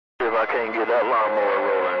if I can't get that lawnmower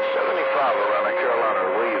rolling. 75 around the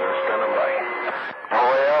Carolina weave and standing by.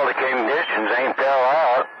 Well, the conditions ain't fell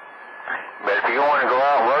out. But if you want to go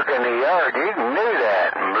out and work in the yard, you can do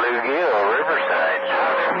that in BlueGill, Riverside.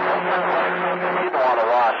 You don't want to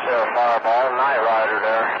watch Fireball, Night Rider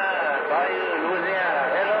there. Louisiana.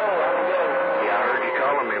 Hello. Yeah, I heard you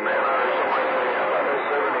calling me, man. I heard somebody say about this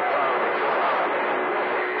 75.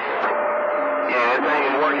 Yeah, that thing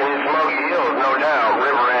is working in Smoky Hills, no doubt.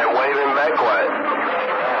 RiverRat waving back west.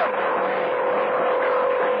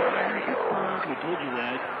 Who told you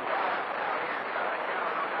that?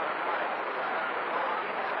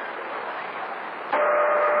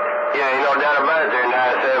 Yeah, ain't no doubt about it there,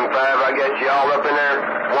 975. I got you all up in there,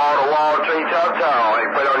 wall-to-wall, treetop tall. Hey,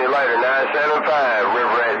 put on you later, 975.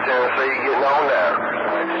 RiverRat, Tennessee, getting on down.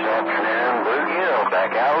 This afternoon, BlueGill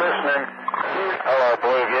back out listening. Hello,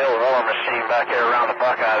 BlueGill. WarMachine back here around the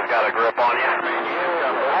Buckeyes. Got a grip on you.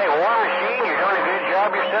 Hey, WarMachine, you're doing a good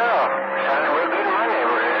job yourself. Sounding real good in my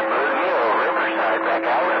neighborhood. BlueGill, Riverside, back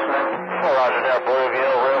out listening. Well, Roger that,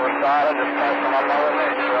 BlueGill, Riverside. I just passed my Mother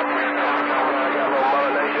Nature up here.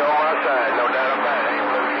 On my side, no doubt about it. Hey,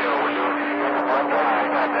 BlueGill, we're doing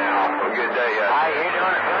right now. Good day, Hey, you're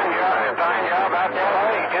doing a fine job out that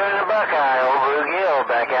way. Doing the Buckeye, old BlueGill,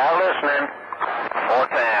 back out listening.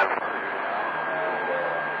 410.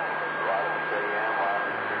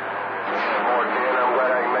 410, I'm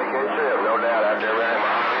glad I can make that trip. No doubt out there, right?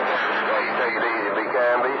 Hey, take it easy, be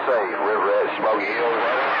kind, be safe. RiverRat, Smoky Hills.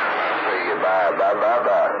 See you, bye, bye, bye,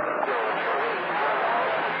 bye.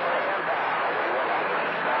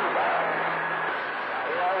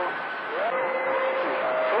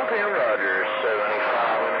 Roger,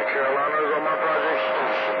 75 in the Carolinas on my project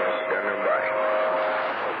station. Standing by.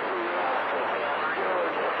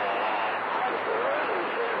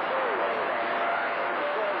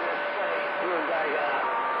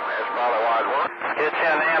 That's probably wide one. Get you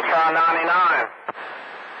an Antron 99.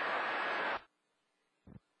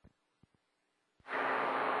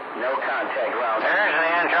 No contact round. There's an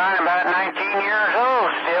Antron about 19 years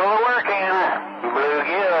old, still working.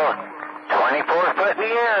 BlueGill, 24 foot in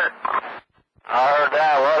the air. I heard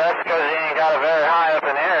that. Well, that's because he ain't got it very high up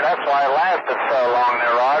in the air. That's why it lasted so long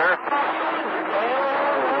there, Roger.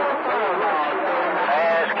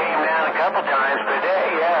 Bass came down a couple times, but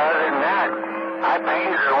yeah, other than that, I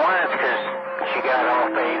painted her once because she got all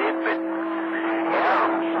faded, but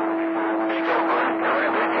yeah, still doing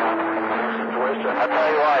a good job. I tell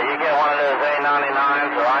you what, you get one of those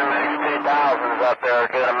A99s or IMAX 2000s up there, a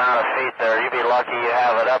good amount of feet there, you'd be lucky you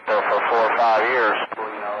have it up there for 4 or 5 years.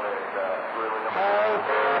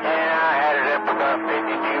 Yeah, I had it up about 52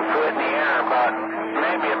 foot in the air,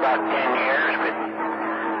 maybe about 10 years, but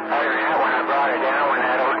other than that, when I brought it down, when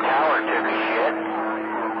that old tower took a shit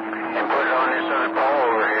and put it on this other pole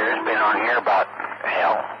over here, it's been on here about,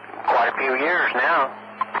 hell, quite a few years now.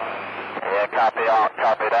 Yeah, copy that.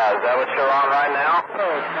 Is that what you're on right now?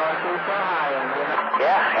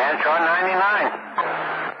 Yeah, Antron 99.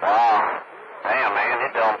 Wow. Damn, man,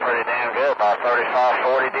 you're doing pretty damn good. About 35,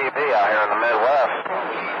 40 dB out here in the Midwest.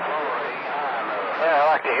 Yeah,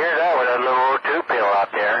 I like to hear that with that little O2 pill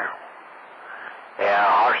out there.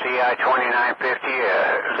 Yeah, RCI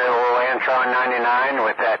 2950, little Antron 99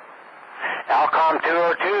 with that Alcom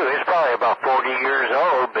 202. It's probably about 40 years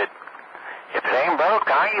old, but if it ain't broke,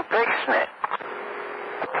 how you fixing it?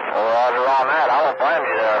 Well, Roger on that. I won't blame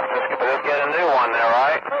you there. Just get a new one there,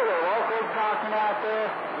 right? Talking out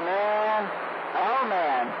there, man. Oh,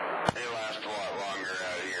 man. They last a lot longer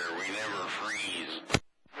out here. We never freeze.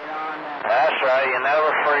 That's right. You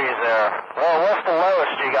never freeze there. Well, what's the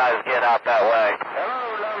lowest you guys get out that way?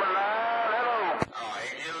 Hello, number 9. Hello. Oh,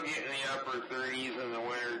 it'll get in the upper 30s in the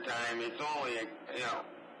winter time. It's only,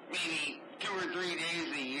 maybe 2 or 3 days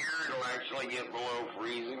a year it'll actually get below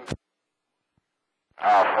freezing.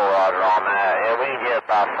 Oh, full Roger on that. Yeah, we can get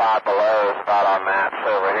about 5 below about our maps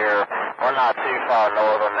over here. We're not too far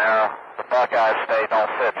northern there. The Buckeye State don't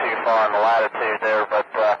sit too far in the latitude there, but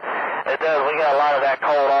it does. We got a lot of that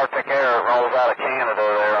cold Arctic air that rolls out of Canada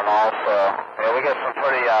there and all, so yeah, we get some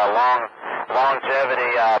pretty longevity,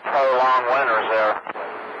 prolonged winters there.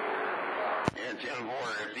 Yeah, 10-4.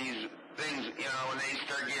 If these things, when they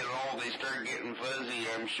start getting old, they start getting fuzzy.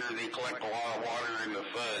 I'm sure they collect a lot of water in the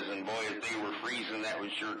fuzz, and boy, if they were freezing, that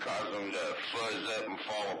would sure cause them to fuzz up and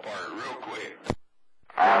fall apart real quick.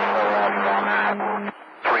 Full Roger on that.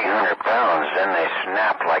 300 pounds, then they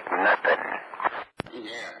snap like nothing.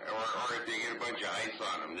 Yeah, or if they get a bunch of ice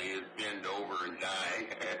on them, they just bend over and die.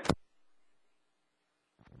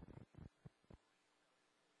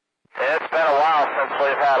 It's been a while since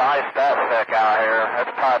we've had ice that thick out here.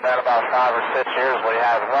 It's probably been about 5 or 6 years we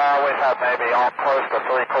have. Well, we had maybe all close to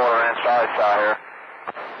 3/4 inch ice out here.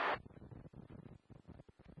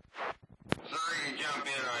 Sorry to jump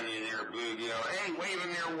in on you there, BlueGill. Hey, waving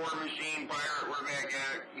there, WarMachine Pirate. We're back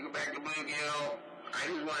at it. You go back to BlueGill. I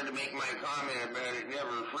just wanted to make my comment about it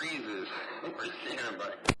never freezes. We're standing by.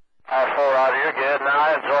 Full Roger, you're good. No,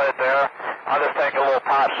 I enjoy it there. I'll just take a little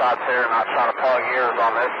pot shots here, not trying to plug ears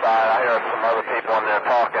on this side. I hear some other people in there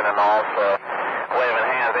talking and all, so waving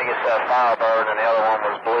hands. I think it said Firebird, and the other one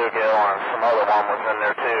was BlueGill, and some other one was in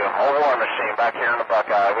there too. Old WarMachine back here in the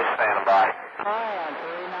Buckeye. We standing by. Hi, on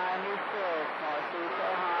 396, Northeast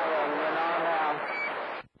Ohio, you're on now.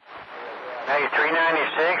 Hey,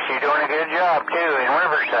 396, you're doing a good job too in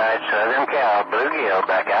Riverside, Southern Cal. BlueGill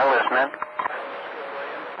back out listening.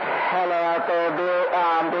 Hello out there,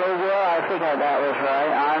 BlueGill. I think that was right.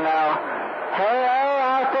 I know. Hello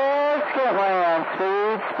out there, Skipland.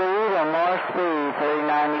 Speed, and more speed.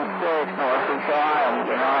 396, Northeast Ohio.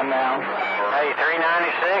 Get on now. Hey,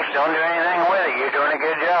 396, don't do anything with it. You're doing a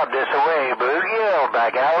good job this away. BlueGill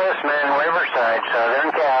back out listening. Riverside, Southern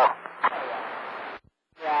Cal.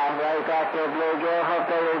 Yeah, I'm right back there, BlueGill. Hope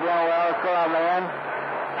they were doing well as well, man.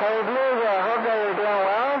 Hey, BlueGill, hope they were doing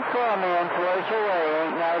well as well, man. Towards your way,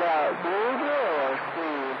 ain't no doubt. BlueGill or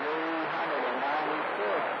Steve,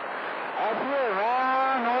 396. Up here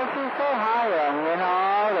around Northeast Ohio, you know,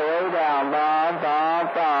 all the way down.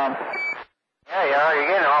 Bomb.